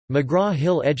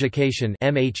McGraw-Hill Education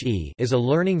 (MHE) is a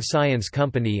learning science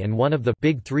company and one of the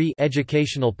Big Three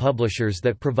educational publishers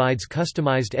that provides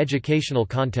customized educational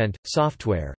content,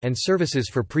 software, and services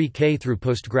for pre-K through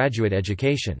postgraduate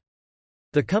education.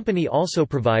 The company also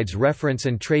provides reference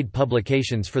and trade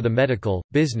publications for the medical,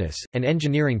 business, and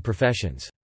engineering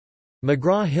professions.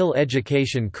 McGraw-Hill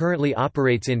Education currently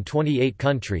operates in 28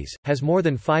 countries, has more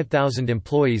than 5,000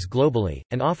 employees globally,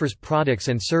 and offers products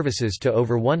and services to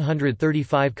over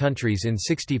 135 countries in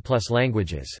 60-plus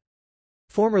languages.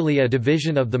 Formerly a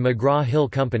division of the McGraw-Hill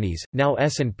Companies, now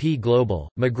S&P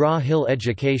Global, McGraw-Hill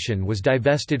Education was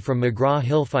divested from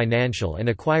McGraw-Hill Financial and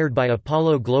acquired by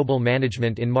Apollo Global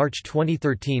Management in March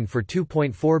 2013 for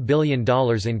 $2.4 billion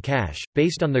in cash.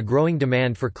 Based on the growing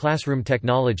demand for classroom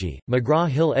technology,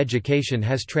 McGraw-Hill Education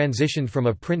has transitioned from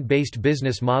a print-based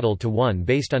business model to one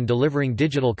based on delivering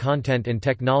digital content and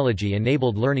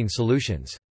technology-enabled learning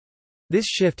solutions. This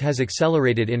shift has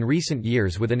accelerated in recent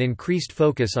years with an increased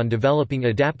focus on developing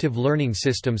adaptive learning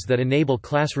systems that enable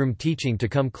classroom teaching to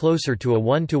come closer to a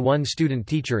one-to-one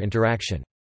student-teacher interaction.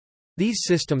 These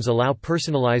systems allow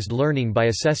personalized learning by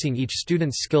assessing each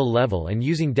student's skill level and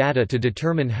using data to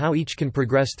determine how each can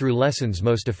progress through lessons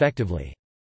most effectively.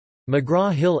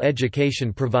 McGraw-Hill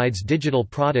Education provides digital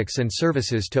products and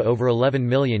services to over 11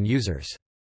 million users.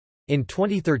 In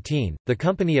 2013, the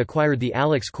company acquired the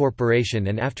Alex Corporation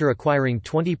and after acquiring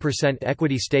 20%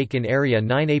 equity stake in Area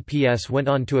 9 APS went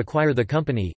on to acquire the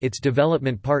company, its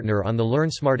development partner on the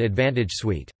LearnSmart Advantage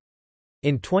suite.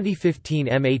 In 2015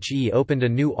 MHE opened a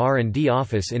new R&D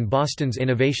office in Boston's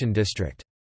Innovation District.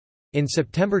 In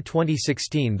September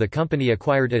 2016 the company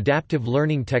acquired adaptive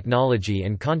learning technology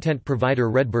and content provider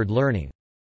Redbird Learning.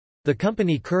 The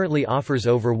company currently offers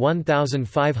over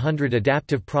 1,500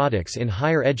 adaptive products in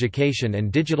higher education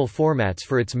and digital formats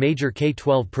for its major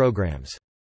K-12 programs.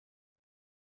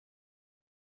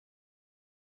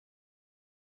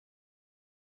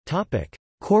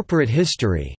 Corporate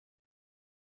history.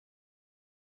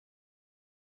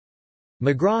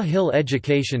 McGraw-Hill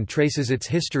Education traces its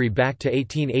history back to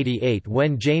 1888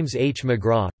 when James H.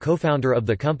 McGraw, co-founder of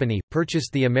the company,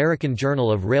 purchased the American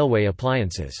Journal of Railway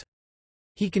Appliances.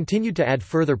 He continued to add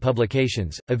further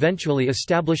publications, eventually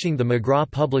establishing the McGraw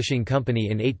Publishing Company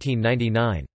in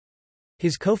 1899.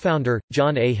 His co-founder,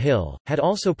 John A. Hill, had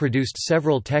also produced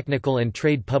several technical and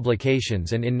trade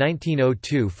publications and in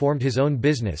 1902 formed his own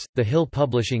business, the Hill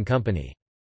Publishing Company.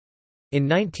 In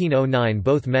 1909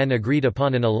 both men agreed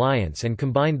upon an alliance and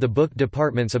combined the book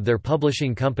departments of their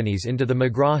publishing companies into the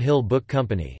McGraw-Hill Book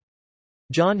Company.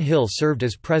 John Hill served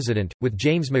as president, with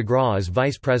James McGraw as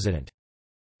vice president.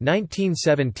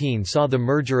 1917 saw the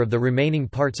merger of the remaining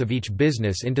parts of each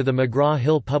business into the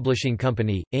McGraw-Hill Publishing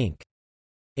Company, Inc.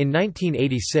 In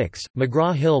 1986,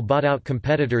 McGraw-Hill bought out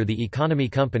competitor The Economy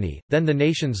Company, then the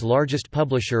nation's largest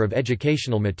publisher of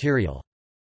educational material.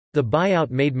 The buyout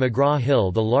made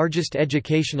McGraw-Hill the largest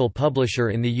educational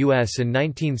publisher in the U.S. In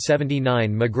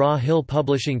 1979 McGraw-Hill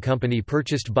Publishing Company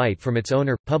purchased Byte from its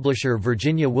owner, publisher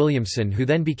Virginia Williamson who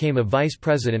then became a vice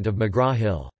president of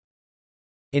McGraw-Hill.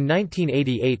 In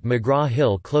 1988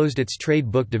 McGraw-Hill closed its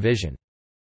trade book division.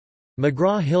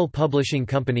 McGraw-Hill Publishing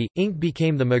Company, Inc.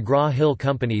 became the McGraw-Hill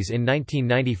Companies in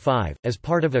 1995, as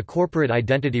part of a corporate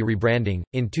identity rebranding.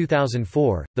 In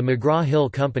 2004, the McGraw-Hill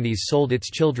Companies sold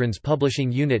its children's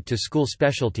publishing unit to School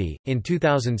Specialty. In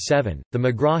 2007, the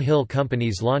McGraw-Hill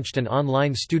Companies launched an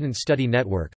online student study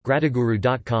network,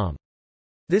 Gradaguru.com.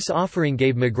 This offering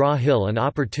gave McGraw-Hill an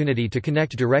opportunity to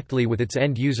connect directly with its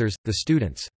end users, the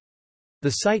students. The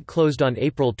site closed on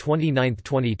April 29,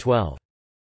 2012.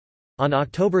 On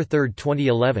October 3,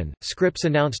 2011, Scripps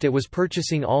announced it was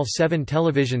purchasing all 7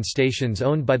 television stations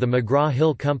owned by the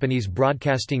McGraw-Hill Company's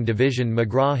broadcasting division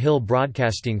McGraw-Hill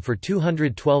Broadcasting for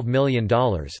 $212 million.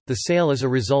 The sale is a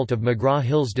result of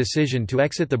McGraw-Hill's decision to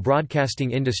exit the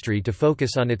broadcasting industry to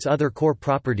focus on its other core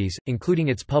properties, including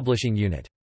its publishing unit.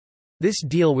 This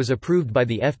deal was approved by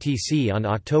the FTC on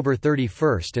October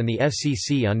 31 and the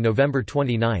FCC on November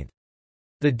 29.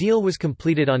 The deal was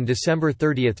completed on December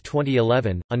 30,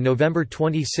 2011. On November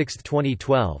 26,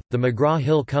 2012, the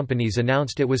McGraw-Hill Companies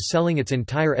announced it was selling its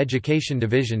entire education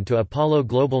division to Apollo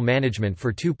Global Management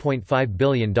for $2.5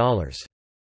 billion.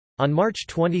 On March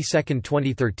 22,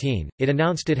 2013, it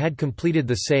announced it had completed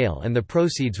the sale and the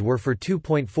proceeds were for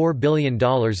 $2.4 billion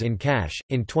in cash.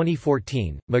 In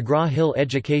 2014, McGraw-Hill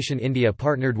Education India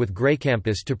partnered with Grey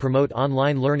Campus to promote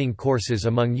online learning courses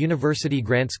among University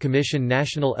Grants Commission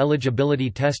National Eligibility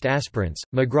Test aspirants.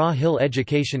 McGraw-Hill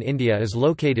Education India is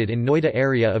located in Noida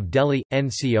area of Delhi,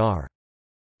 NCR.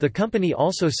 The company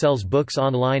also sells books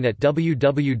online at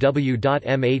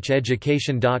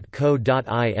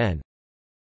www.mheducation.co.in.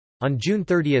 On June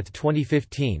 30,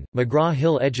 2015,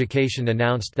 McGraw-Hill Education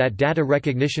announced that Data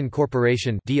Recognition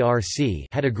Corporation (DRC)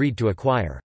 had agreed to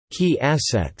acquire key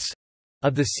assets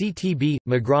of the CTB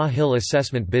McGraw-Hill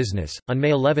assessment business. On May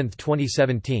 11,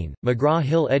 2017,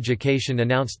 McGraw-Hill Education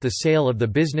announced the sale of the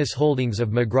business holdings of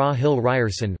McGraw-Hill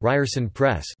Ryerson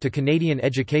Press to Canadian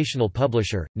educational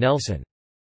publisher Nelson.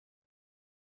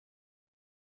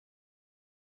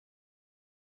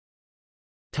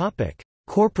 Topic: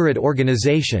 Corporate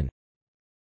organization.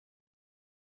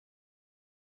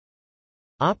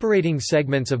 Operating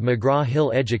segments of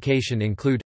McGraw-Hill Education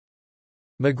include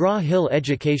McGraw-Hill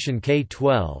Education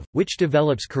K-12, which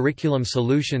develops curriculum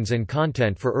solutions and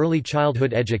content for early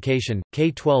childhood education,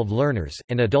 K-12 learners,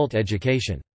 and adult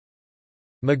education.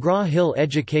 McGraw-Hill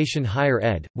Education Higher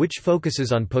Ed, which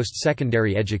focuses on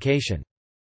post-secondary education.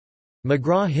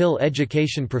 McGraw-Hill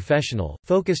Education Professional,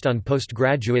 focused on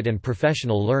postgraduate and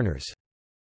professional learners.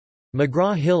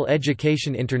 McGraw-Hill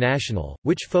Education International,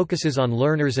 which focuses on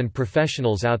learners and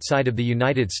professionals outside of the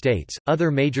United States.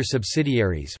 Other major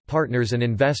subsidiaries, partners and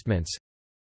investments: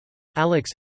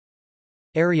 Alex,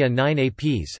 Area 9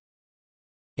 APs,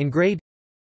 Engrade,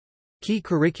 Key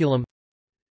Curriculum.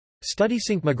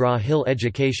 StudySync. McGraw-Hill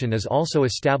Education is also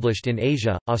established in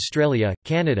Asia, Australia,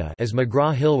 Canada as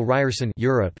McGraw-Hill Ryerson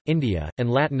Europe, India,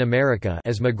 and Latin America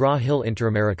as McGraw-Hill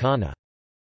Interamericana.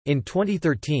 In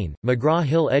 2013,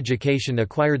 McGraw-Hill Education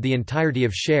acquired the entirety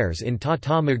of shares in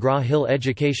Tata McGraw-Hill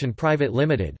Education Private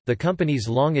Limited, the company's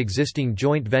long-existing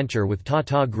joint venture with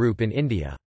Tata Group in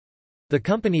India. The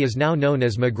company is now known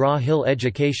as McGraw-Hill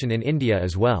Education in India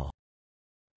as well.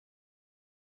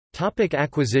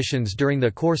 Acquisitions. During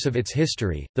the course of its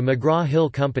history, the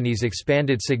McGraw-Hill companies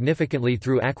expanded significantly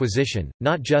through acquisition,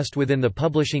 not just within the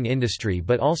publishing industry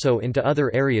but also into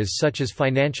other areas such as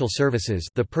financial services,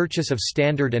 the purchase of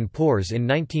Standard & Poor's in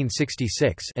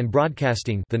 1966, and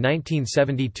broadcasting, the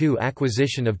 1972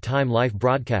 acquisition of Time Life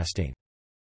Broadcasting.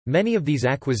 Many of these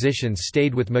acquisitions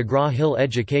stayed with McGraw-Hill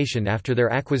Education after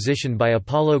their acquisition by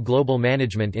Apollo Global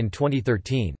Management in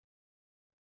 2013.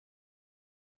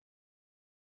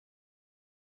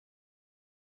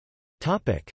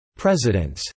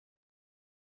 Presidents: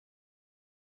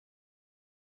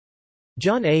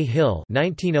 John A. Hill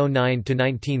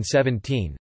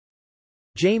 (1909–1917),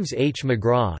 James H.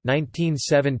 McGraw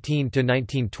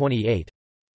 (1917–1928),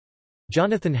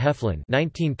 Jonathan Heflin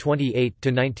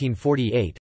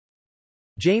 (1928–1948),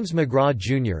 James McGraw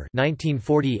Jr.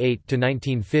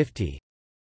 (1948–1950),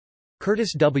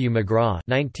 Curtis W. McGraw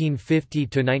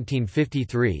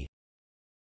 (1950–1953).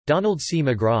 Donald C.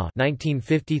 McGraw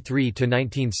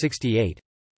 (1953–1968),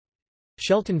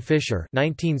 Shelton Fisher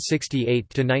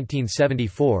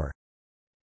 (1968–1974),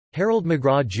 Harold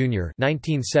McGraw Jr.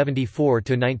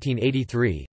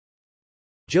 (1974–1983),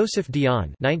 Joseph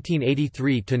Dion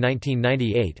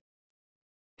 (1983–1998),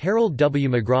 Harold W.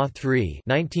 McGraw III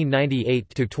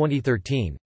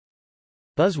 (1998–2013),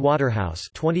 Buzz Waterhouse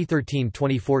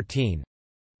 (2013–2014),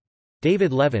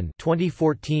 David Levin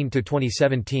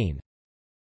 (2014–2017).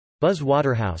 Buzz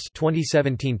Waterhouse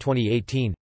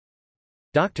 2017-2018,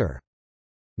 Dr.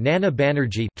 Nana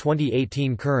Banerjee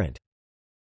 2018 current.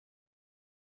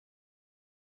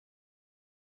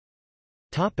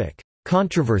 Topic: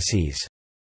 Controversies.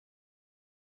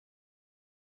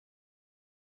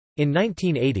 In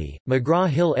 1980,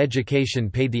 McGraw-Hill Education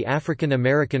paid the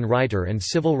African-American writer and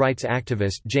civil rights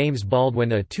activist James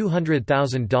Baldwin a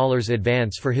 $200,000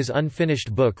 advance for his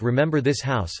unfinished book Remember This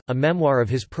House, a memoir of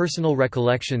his personal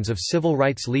recollections of civil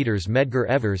rights leaders Medgar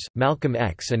Evers, Malcolm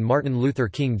X and Martin Luther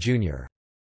King, Jr.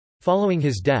 Following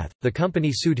his death, the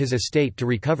company sued his estate to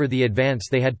recover the advance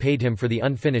they had paid him for the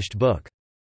unfinished book.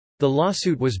 The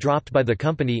lawsuit was dropped by the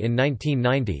company in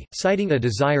 1990, citing a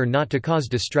desire not to cause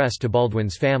distress to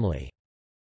Baldwin's family.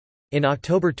 In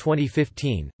October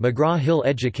 2015, McGraw-Hill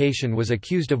Education was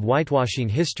accused of whitewashing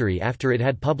history after it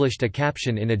had published a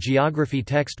caption in a geography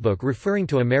textbook referring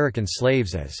to American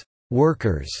slaves as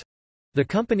workers. The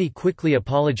company quickly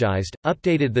apologized,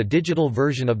 updated the digital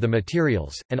version of the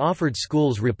materials, and offered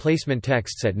schools replacement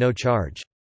texts at no charge.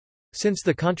 Since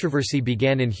the controversy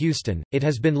began in Houston, it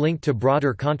has been linked to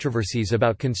broader controversies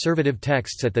about conservative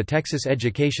texts at the Texas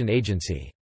Education Agency.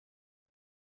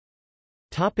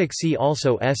 See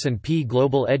also: S&P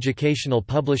Global Educational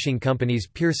Publishing Companies,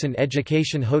 Pearson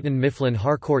Education, Houghton Mifflin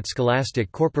Harcourt,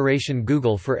 Scholastic Corporation,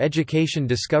 Google for Education,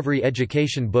 Discovery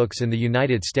Education Books in the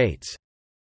United States.